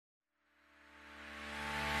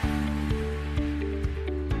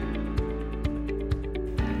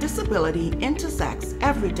disability intersects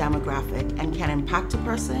every demographic and can impact a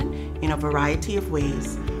person in a variety of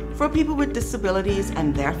ways. For people with disabilities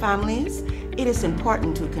and their families, it is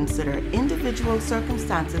important to consider individual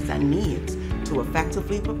circumstances and needs to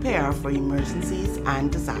effectively prepare for emergencies and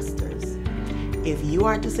disasters. If you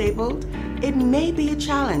are disabled, it may be a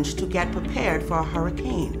challenge to get prepared for a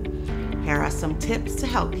hurricane. Here are some tips to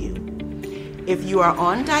help you. If you are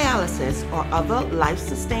on dialysis or other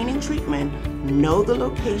life-sustaining treatment, know the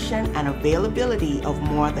location and availability of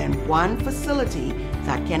more than one facility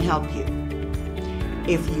that can help you.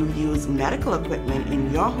 If you use medical equipment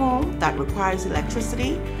in your home that requires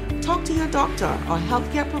electricity, talk to your doctor or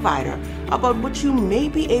healthcare provider about what you may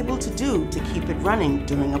be able to do to keep it running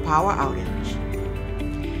during a power outage.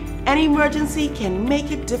 An emergency can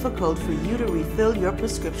make it difficult for you to refill your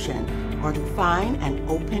prescription or to find an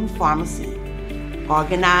open pharmacy.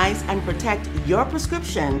 Organize and protect your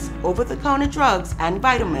prescriptions, over-the-counter drugs, and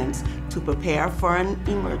vitamins to prepare for an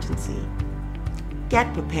emergency.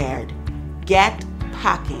 Get prepared. Get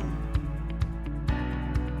packing.